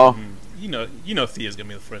 Uh-oh. You know Thea's going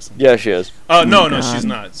to be the first one. Yeah, she is. Oh, no, she's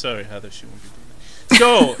not. Sorry, Heather, she won't be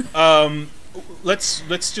doing that. So, let's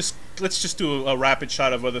just do a rapid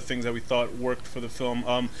shot of other things that we thought worked for the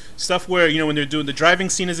film. Stuff where, you know, when they're doing the driving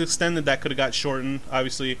scene is extended, that could have got shortened,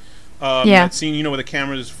 obviously. That scene, you know, where the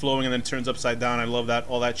camera is flowing and then it turns upside down. I love that,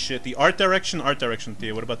 all that shit. The art direction,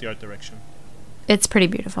 Thea. What about the art direction? It's pretty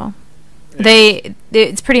beautiful.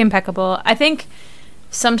 It's pretty impeccable. I think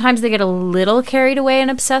sometimes they get a little carried away and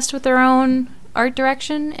obsessed with their own art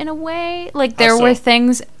direction in a way. Like there were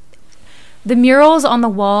things. The murals on the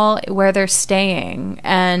wall where they're staying,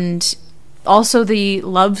 and also the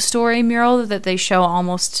love story mural that they show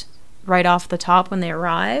almost right off the top when they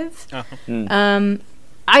arrive.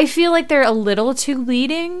 I feel like they're a little too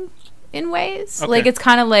leading in ways. Like it's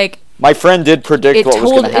kind of like my friend did predict what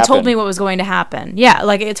was going to happen. It told me what was going to happen. Yeah,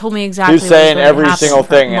 like it told me exactly. He's saying every single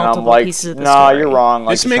thing, and I'm like, "Nah, you're wrong."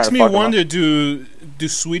 Like, this makes me wonder: do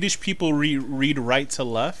Swedish people read right to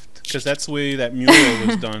left? Because that's the way that mural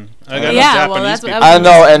was done. I don't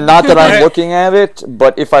know, and not that I'm looking at it,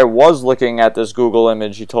 but if I was looking at this Google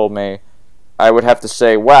image he told me, I would have to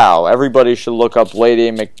say, wow, everybody should look up Lady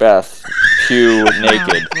Macbeth, Pugh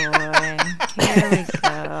naked. Oh boy. Here we go.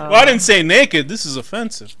 Well, I didn't say naked. This is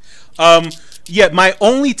offensive. Yeah, my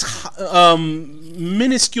only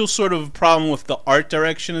minuscule sort of problem with the art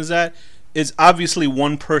direction is obviously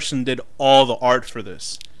one person did all the art for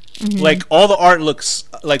this. Like, all the art looks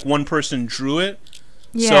like one person drew it.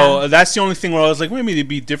 Yeah. So that's the only thing where I was like, maybe they'd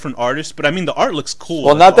be different artists. But, I mean, the art looks cool.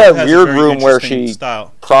 Well, not that weird room where she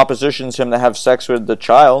propositions him to have sex with the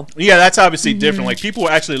child. Yeah, that's obviously different. Like, people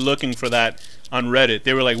were actually looking for that on Reddit.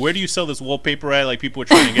 They were like, where do you sell this wallpaper at? Like, people were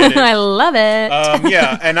trying to get it. I love it.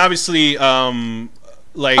 Yeah, and obviously,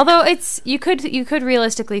 like... Although you could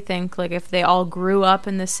realistically think, like, if they all grew up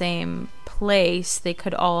in the same place, they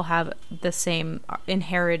could all have the same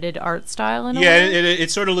inherited art style in a way. It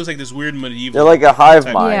sort of looks like this weird medieval. They're like a hive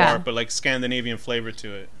mind, art, but like Scandinavian flavor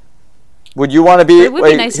to it. Would you want to be?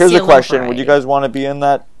 Wait, here's a question: would you guys want to be in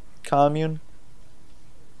that commune?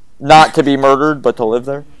 Not to be murdered, but to live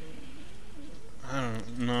there. I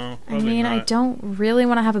don't know. I mean, I don't really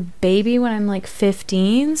want to have a baby when I'm like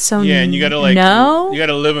 15. So yeah, and you gotta like you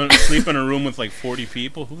gotta sleep in a room with like 40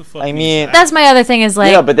 people. Who the fuck? I mean, that's my other thing is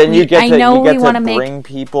like, yeah, but then you get to bring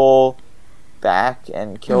people back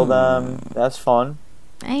and kill them. That's fun.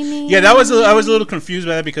 I mean, yeah, I was a little confused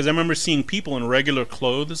by that because I remember seeing people in regular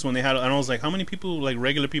clothes when they had, and I was like, how many people, like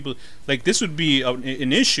regular people, like this would be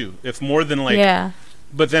an issue if more than like. Yeah.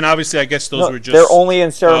 But then, obviously, I guess those were just... They're only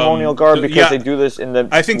in ceremonial garb because they do this in the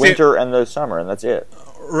winter and the summer, and that's it.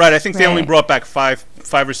 Right, I think they only brought back five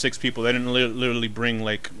or six people. They didn't literally bring,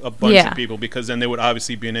 like, a bunch of people because then there would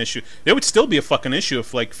obviously be an issue. There would still be a fucking issue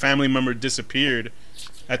if, like, family member disappeared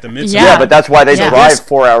at the Midsommar. Yeah, but that's why they drive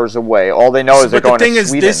 4 hours away. All they know is they're going to Sweden. But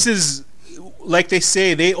the thing is, this is... Like they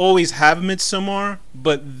say, they always have Midsommar,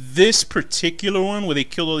 but this particular one where they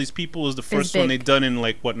killed all these people is the first one they've done in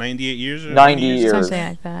like what 98 years or 90 years, something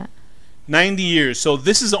like that. 90 years. So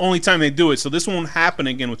this is the only time they do it. So this won't happen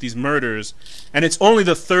again with these murders, and it's only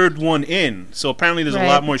the third one in. So apparently there's a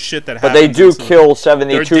lot more shit that happens. But they do kill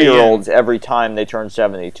 72-year-olds every time they turn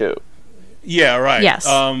 72. Yeah, right. Yes.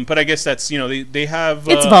 But I guess that's they have.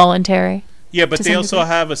 It's voluntary. Yeah, but they also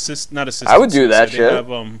have not assistance. I would do that shit.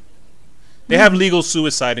 They have legal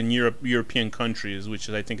suicide in European countries, which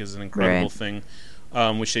I think is an incredible thing,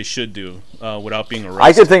 which they should do without being arrested.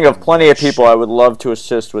 I could think of plenty of people I would love to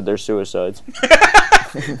assist with their suicides.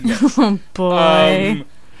 Oh, boy.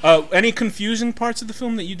 Any confusing parts of the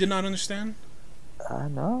film that you did not understand?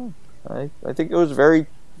 No. I think it was very,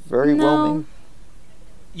 very well made.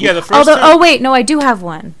 Yeah, the first time... Oh, wait, no, I do have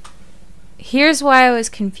one. Here's why I was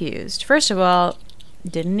confused. First of all...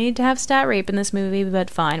 Didn't need to have stat rape in this movie, but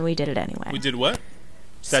fine, we did it anyway. We did what?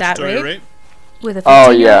 Statutory rape? With a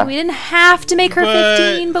 15-year-old. We didn't have to make her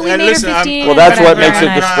 15, but we made her 15. Well, that's what makes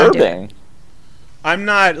it disturbing. I'm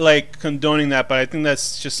not like condoning that, but I think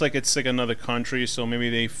that's just like it's like another country, so maybe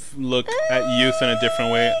they look at youth in a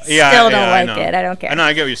different way. Yeah, still don't like it. I don't care. I know.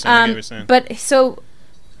 I get what you're saying. I get what you're saying.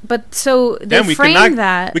 But so they frame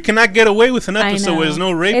that we cannot get away with an episode where there's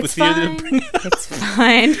no rape. It's fine. It's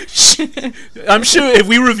fine. I'm sure if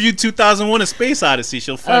we reviewed 2001: A Space Odyssey,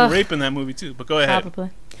 she'll find rape in that movie too. But go ahead.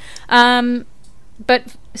 Probably.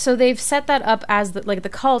 But so they've set that up as the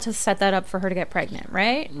cult has set that up for her to get pregnant,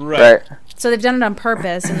 right? Right. So they've done it on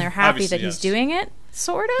purpose, and they're happy that he's doing it,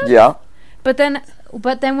 sort of. Yeah. But then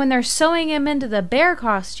when they're sewing him into the bear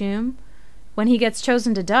costume, when he gets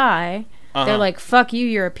chosen to die, they're like, "Fuck you,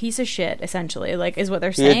 you're a piece of shit." Essentially, like, is what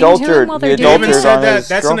they're saying to him while they're doing it. They even said that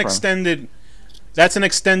that's an extended. That's an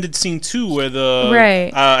extended scene too, where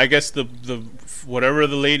the I guess the whatever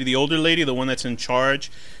the older lady, the one that's in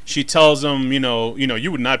charge, she tells him,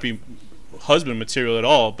 you would not be husband material at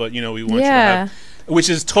all, but we want you to have, which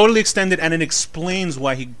is totally extended, and it explains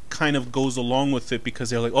why he kind of goes along with it, because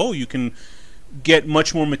they're like, oh, you can get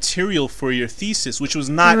much more material for your thesis, which was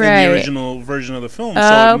not in the original version of the film.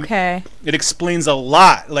 So it explains a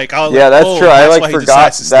lot. Like, that's true. I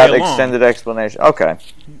forgot that extended explanation. Okay.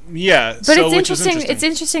 Yeah, but it's interesting. It's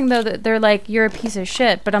interesting though that they're like, you're a piece of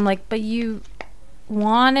shit, but I'm like, but you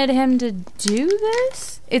wanted him to do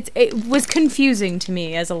this? It was confusing to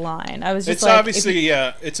me as a line. I was just like, obviously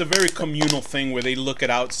it's a very communal thing where they look at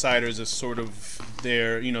outsiders as sort of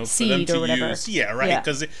their, for them to use. Yeah, right.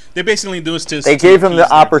 Because they're basically doing this to. They gave him the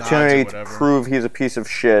opportunity to prove he's a piece of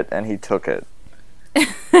shit, and he took it.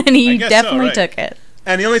 And he definitely took it.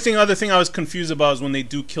 And the only other thing I was confused about is when they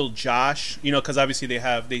do kill Josh, because obviously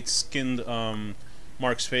they skinned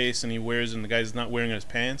Mark's face, and the guy's not wearing his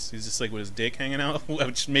pants. He's just like with his dick hanging out,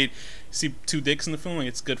 which made see two dicks in the film. Like,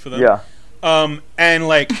 it's good for them. Yeah. And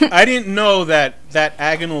like I didn't know that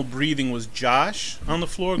agonal breathing was Josh on the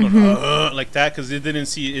floor going like that, because it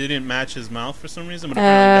didn't match his mouth for some reason. But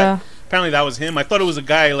apparently that was him. I thought it was a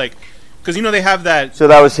guy, like, because they have that. So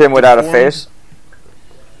that was him without a face.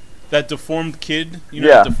 That deformed kid,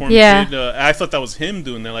 that deformed kid. I thought that was him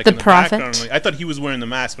doing that, like in the background. Like, I thought he was wearing the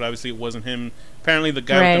mask, but obviously it wasn't him. Apparently, the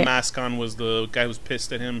guy with the mask on was the guy who was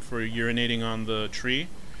pissed at him for urinating on the tree.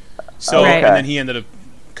 So, and then he ended up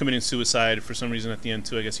committing suicide for some reason at the end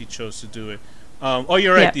too. I guess he chose to do it.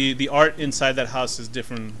 You're right. The art inside that house is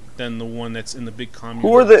different than the one that's in the big commune.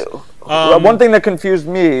 Who are the? One thing that confused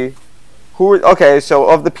me. So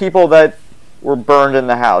of the people that were burned in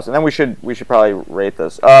the house, and then we should probably rate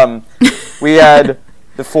this. We had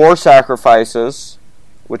the 4 sacrifices,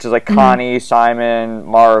 which is like Connie, Simon,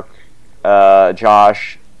 Mark,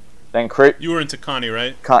 Josh. Then you were into Connie,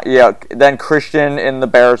 right? Then Christian in the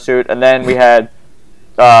bear suit, and then we had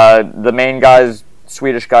the main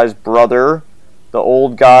Swedish guy's brother, the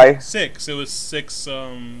old guy. 6. It was 6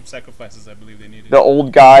 sacrifices, I believe they needed. The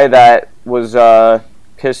old guy that was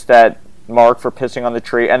pissed at Mark for pissing on the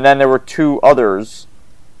tree, and then there were 2 others,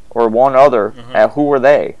 or one other. Who were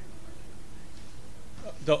they?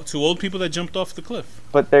 The 2 old people that jumped off the cliff.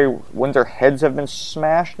 But wouldn't their heads have been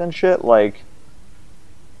smashed and shit? Like,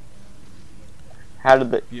 how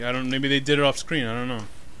did they? Yeah, I don't. Maybe they did it off screen. I don't know.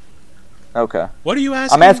 Okay. What are you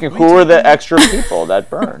asking? I'm asking who were the extra people that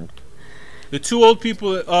burned? The 2 old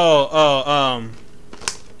people. One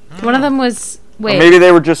of them was. Wait, or maybe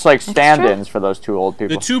they were just like stand-ins for those 2 old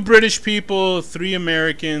people. The 2 British people, 3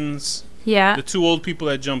 Americans. Yeah. The 2 old people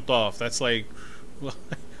that jumped off. That's like,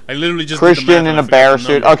 I literally just Christian in a bear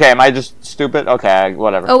suit. Okay, am I just stupid? Okay,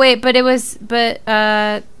 whatever. Oh wait, but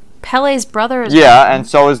Pele's brother is. Yeah, and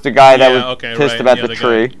so is the guy that was pissed about the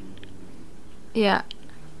tree. Guy. Yeah.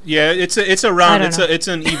 Yeah, it's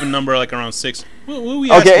an even number, like around 6.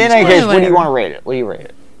 Okay, in any case, what do you want to rate it? What do you rate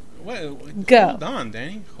it? Go. Hold on,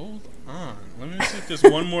 Danny. Hold on. Let me see if there's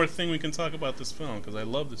one more thing we can talk about this film, because I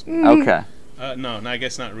love this movie. Okay. No, I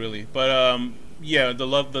guess not really. But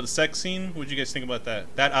the sex scene. What did you guys think about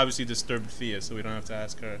that? That obviously disturbed Thea, so we don't have to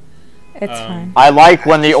ask her. It's fine. I like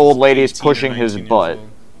when the old lady's pushing his butt.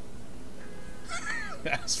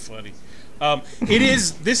 That's funny.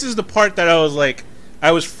 This is the part that I was like,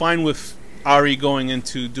 I was fine with Ari going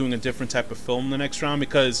into doing a different type of film the next round,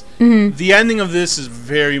 because the ending of this is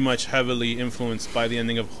very much heavily influenced by the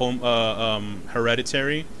ending of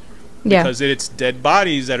Hereditary, because it's dead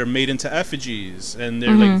bodies that are made into effigies, and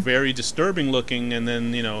they're like very disturbing looking, and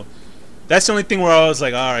then that's the only thing where I was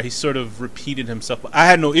like, all right, he sort of repeated himself. I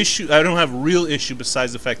had no issue. I don't have real issue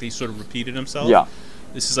besides the fact that he sort of repeated himself. Yeah.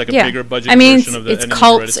 This is like a bigger budget version of the it's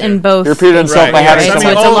cults in both. Repeated himself by having so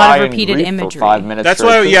it's a lot of repeated imagery. 5 minutes. That's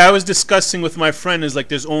why, I was discussing with my friend is like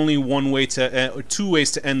there's only one way to, or two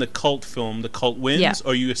ways to end the cult film. The cult wins,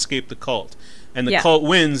 or you escape the cult. And the cult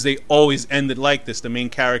wins. They always end it like this. The main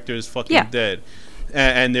character is fucking dead,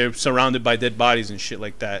 and they're surrounded by dead bodies and shit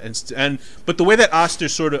like that. But the way that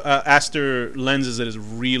Aster lenses it is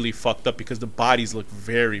really fucked up because the bodies look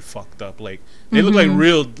very fucked up. Like they look like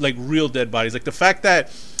real dead bodies. Like the fact that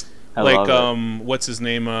what's his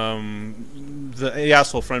name? The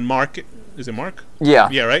asshole friend Mark. Is it Mark? Yeah.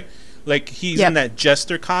 Yeah. Right. Like he's in that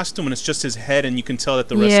jester costume, and it's just his head, and you can tell that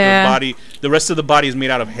the rest of the body is made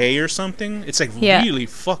out of hay or something. It's like really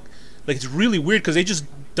like it's really weird because they just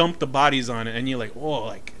dump the bodies on it, and you're like, oh,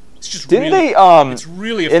 like it's just it's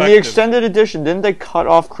really effective. In the extended edition, didn't they cut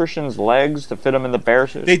off Christian's legs to fit him in the bear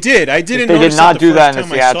suit? They did. I didn't. They did not do that in the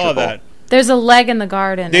theatrical. There's a leg in the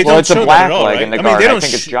garden. Well, it's a black leg in the garden. I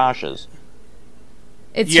think it's Josh's.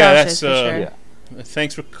 It's Josh's for sure. Yeah.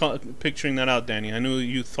 Thanks for picturing that out, Danny. I knew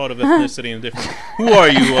you thought of ethnicity in a different. Who are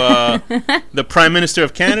you? The Prime Minister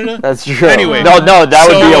of Canada? That's true. Anyway, no, that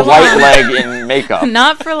would be a white leg in makeup.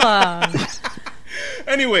 Not for long.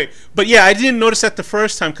 Anyway, but yeah, I didn't notice that the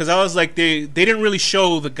first time because I was like, they didn't really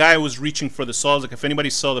show the guy was reaching for the saws. Like, if anybody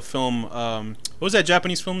saw the film, what was that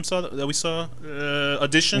Japanese film that we saw?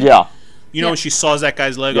 Audition. Yeah. You know when she saws that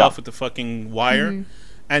guy's leg off with the fucking wire. Mm-hmm.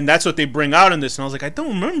 And that's what they bring out in this. And I was like, I don't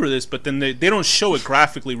remember this. But then they don't show it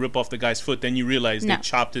graphically rip off the guy's foot. Then you realize they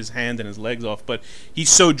chopped his hand and his legs off. But he's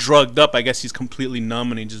so drugged up, I guess he's completely numb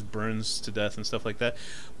and he just burns to death and stuff like that.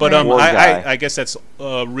 But I guess that's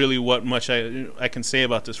really what much I can say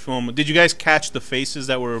about this film. Did you guys catch the faces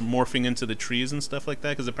that were morphing into the trees and stuff like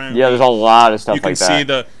that? Because apparently there's a lot of stuff like that. You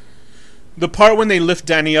can see the part when they lift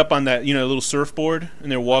Danny up on that, little surfboard, and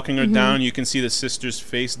they're walking her down, you can see the sister's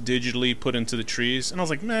face digitally put into the trees. And I was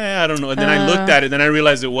like, I don't know. And then I looked at it, and I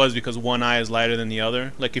realized it was because one eye is lighter than the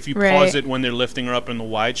other. Like, if you pause it when they're lifting her up in the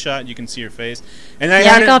wide shot, you can see her face. And I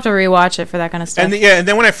think I'll have to rewatch it for that kind of stuff. And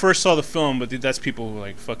then when I first saw the film, but that's people who,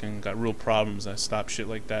 like, fucking got real problems that stop shit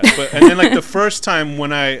like that. And then, like, the first time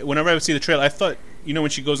whenever I would see the trailer, I thought, when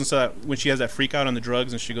she goes into that, when she has that freak out on the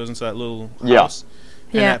drugs and she goes into that little house.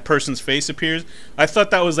 And that person's face appears. I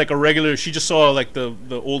thought that was like a regular. She just saw like the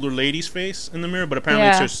older lady's face in the mirror, but apparently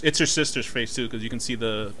it's her sister's face too, because you can see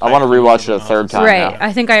the. I want to rewatch it a third time. Right, now.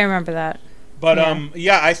 I think I remember that. But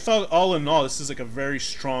I thought all in all, this is like a very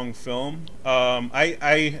strong film. I'm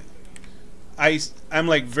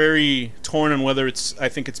like very torn on whether I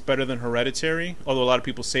think it's better than Hereditary, although a lot of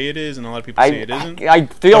people say it is, and a lot of people say it isn't. I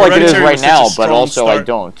feel like it is right now, but also I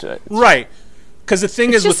don't. Right. Because the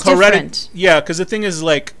thing is with Hereditary, because the thing is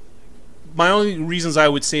like, my only reasons I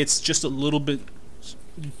would say it's just a little bit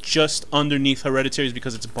just underneath Hereditary is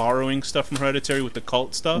because it's borrowing stuff from Hereditary with the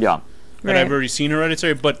cult stuff. Yeah, and I've already seen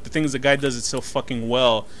Hereditary, but the thing is the guy does it so fucking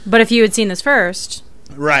well. But if you had seen this first,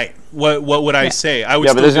 right? What would I say? I would.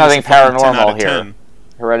 Yeah, but there's nothing paranormal here.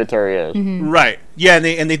 Hereditary is right. Yeah,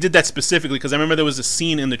 and they did that specifically because I remember there was a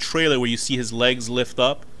scene in the trailer where you see his legs lift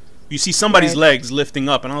up. You see somebody's legs lifting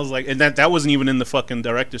up, and I was like, and that wasn't even in the fucking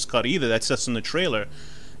director's cut either. That's just in the trailer.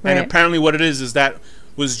 Right. And apparently, what it is that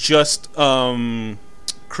was just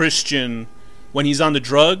Christian when he's on the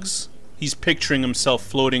drugs. He's picturing himself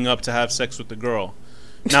floating up to have sex with the girl.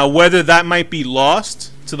 Now, whether that might be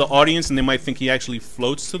lost to the audience, and they might think he actually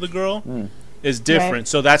floats to the girl, is different. Right.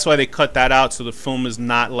 So that's why they cut that out. So the film is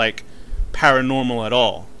not like paranormal at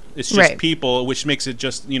all. It's just people, which makes it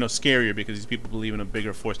just scarier because these people believe in a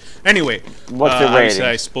bigger force. Anyway, what's the rating? Obviously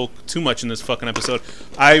I spoke too much in this fucking episode.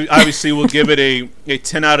 I obviously will give it a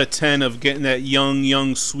 10 out of 10 of getting that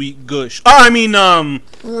young sweet gush. 10 out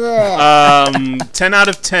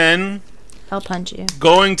of 10. I'll punch you.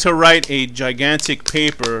 Going to write a gigantic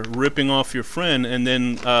paper ripping off your friend, and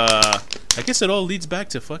then I guess it all leads back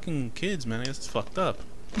to fucking kids, man. I guess it's fucked up.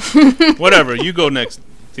 Whatever. You go next.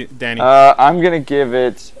 Danny. I'm gonna give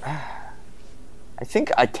it, I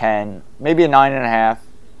think a 10, maybe a 9.5.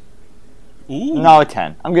 Ooh. No, a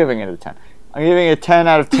 10. I'm giving it a 10. I'm giving it a 10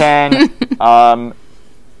 out of 10.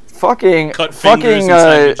 fucking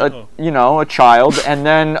a child, and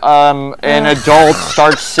then an adult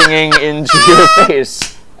starts singing into your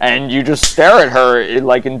face, and you just stare at her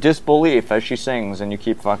like in disbelief as she sings, and you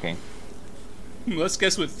keep fucking. Let's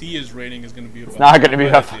guess what Thea's rating is going to be about. It's not going to be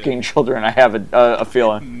about fucking children, I have a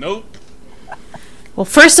feeling. Nope. Well,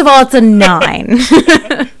 first of all, it's a 9.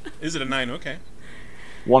 Is it a 9? Okay.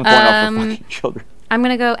 1 point up for fucking children. I'm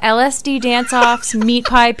going to go LSD dance-offs, meat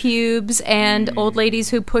pie pubes, and old ladies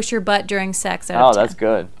who push your butt during sex. Oh, that's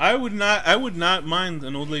good. I would not mind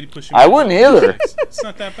an old lady pushing I wouldn't either. It's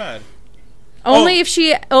not that bad. Only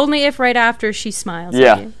if right after she smiles.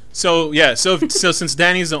 Yeah. At you. So since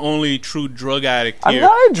Danny's the only true drug addict here, I'm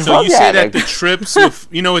not a drug so you say addict. that the trips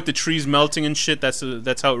with with the trees melting and shit, that's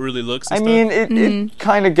how it really looks. And I stuff? mean, it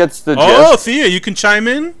kind of gets the Oh, gist. Thea, you can chime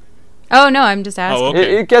in. Oh no, I'm just asking. Oh,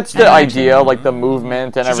 okay. It gets the idea, like the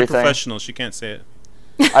movement and She's everything. a professional. She can't say it.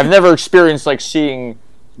 I've never experienced like seeing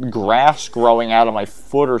grass growing out of my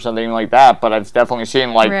foot or something like that, but I've definitely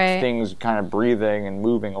seen like things kind of breathing and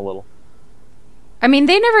moving a little. I mean,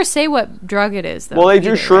 they never say what drug it is, though. Well, they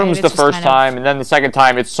do shrooms right? the first time, and then the second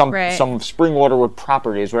time it's some spring water with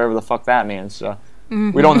properties, whatever the fuck that means. So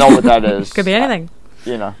we don't know what that is. Could be anything.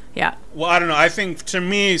 Yeah. Well, I don't know. I think, to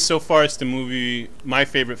me, so far, it's the movie, my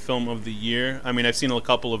favorite film of the year. I mean, I've seen a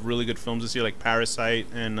couple of really good films this year, like Parasite,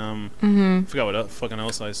 and I forgot what fucking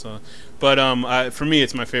else I saw. But for me,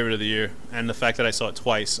 it's my favorite of the year, and the fact that I saw it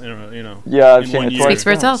twice, yeah, I've seen it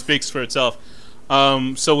twice. Speaks for itself.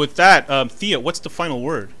 So with that, Thea, what's the final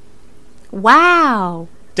word? Wow.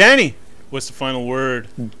 Danny, what's the final word?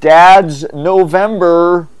 Dad's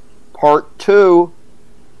November, Part 2.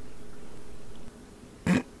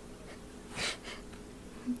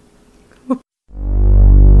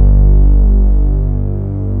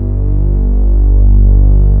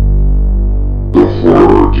 The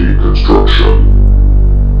horror deconstruction.